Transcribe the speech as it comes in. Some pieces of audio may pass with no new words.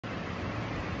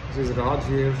This is Raj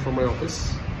here from my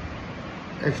office.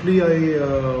 Actually,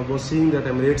 I was seeing that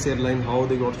Emirates Airlines, how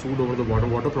they got sued over the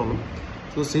water problem.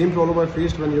 So the same problem I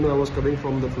faced when I was coming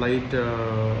from the flight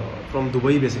from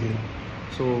Dubai basically.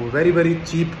 So very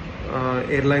cheap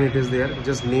airline it is there,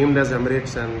 just named as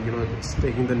Emirates, and it's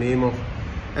taking the name of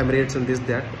Emirates and this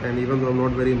that. And even though I'm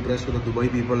not very impressed with the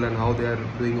Dubai people and how they are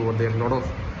doing over there, a lot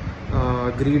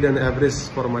of greed and avarice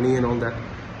for money and all that.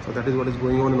 So that is what is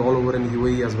going on all over in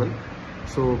UAE as well.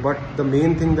 So, but the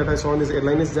main thing that I saw in this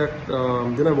airline is that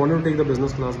I wanted to take the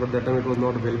business class, but that time it was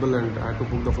not available, and I had to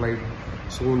book the flight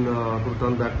soon to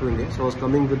return back to India. So I was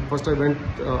coming with, first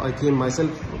I came myself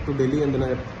to Delhi, and then I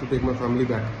had to take my family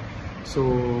back.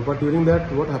 So, but during that,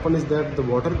 what happened is that the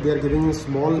water they are giving a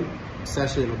small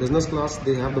sachet. Business class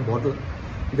they have the bottle,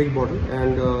 big bottle,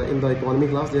 and in the economy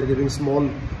class they are giving small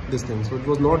this thing. So it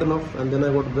was not enough, and then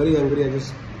I got very angry. I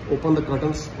just opened the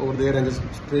curtains over there and just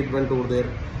straight went over there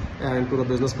and to the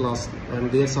business class,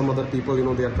 and there some other people,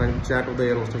 they are trying to chat with the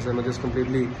air hostess, and I just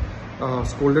completely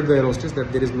scolded the air hostess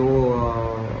that there is no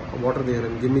water there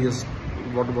and give me just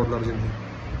water bottle urgently.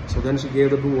 So then she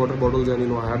gave the 2 water bottles,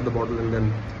 and I had the bottle, and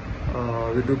then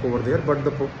we took over there. But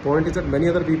the point is that many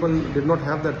other people did not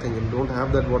have that thing, and don't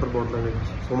have that water bottle, and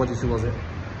so much issue was there.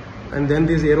 And then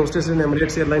these air hostesses in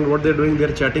Emirates Airlines, what they're doing,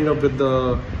 they're chatting up with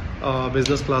the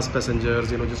business class passengers,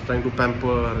 just trying to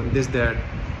pamper and this that.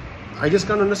 I just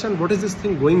can't understand what is this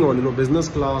thing going on, business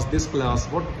class, this class,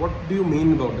 what do you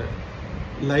mean about that?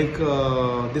 Like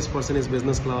this person is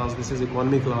business class, this is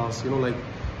economy class, like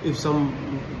if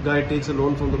some guy takes a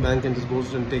loan from the bank and just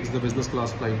goes and takes the business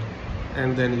class flight,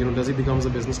 and then does he becomes a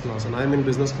business class, and I'm in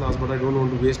business class, but I don't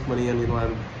want to waste money, and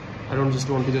I don't just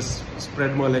want to just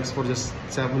spread my legs for just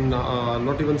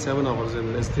not even 7 hours,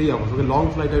 it's 3 hours. Okay,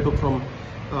 long flight I took from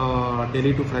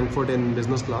Delhi to Frankfurt in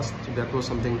business class, so that was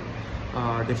something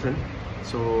different.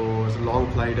 So it's a long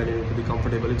flight and you need to be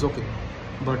comfortable, it's okay.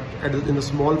 But in the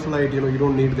small flight, you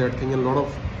don't need that thing. And a lot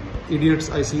of idiots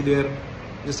I see there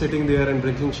just sitting there and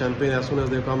drinking champagne as soon as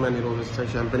they come, and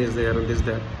champagne is there and this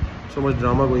that. So much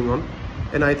drama going on.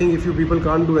 And I think if you people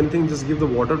can't do anything, just give the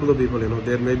water to the people.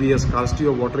 There may be a scarcity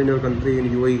of water in your country, in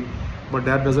UAE, but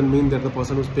that doesn't mean that the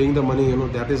person who's paying the money, he or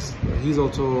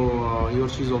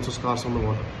she is also scarce on the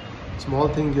water. Small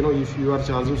thing, if you are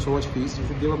charging so much fees, you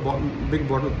should give a big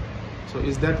bottle. So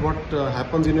is that what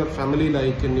happens in your family,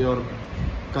 like in your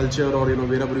culture, or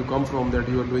wherever you come from, that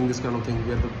you are doing this kind of thing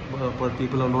where the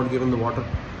people are not given the water?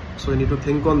 So you need to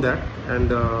think on that.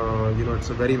 And it's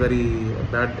a very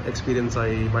bad experience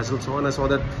I myself saw. And I saw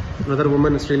that another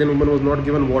woman, Australian woman, was not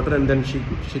given water, and then she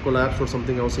collapsed or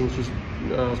something. I was saying she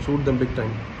sued them big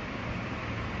time.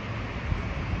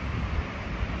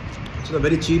 It's a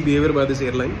very cheap behavior by this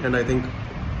airline, and I think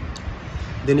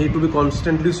they need to be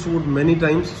constantly sued many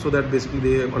times, so that basically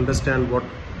they understand what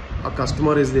a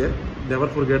customer is there. Never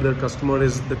forget that customer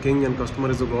is the king and customer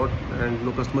is the god, and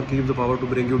no customer keeps the power to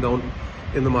bring you down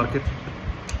in the market.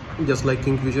 Just like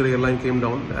Kingfisher airline came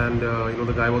down, and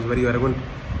the guy was very arrogant.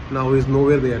 Now he's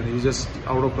nowhere there. He's just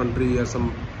out of country. He has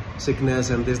some sickness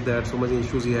and this that, so many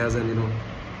issues he has, and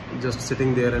just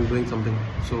sitting there and doing something.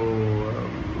 So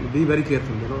be very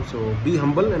careful, so be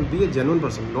humble and be a genuine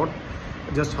person, not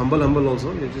just humble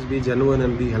also. You just be genuine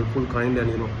and be helpful, kind,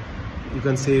 and you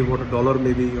can save what $1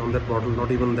 maybe on that bottle.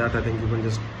 Not even that, I think you can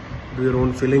just do your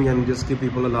own filling and just give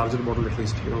people a larger bottle at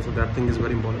least, so that thing is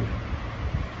very important.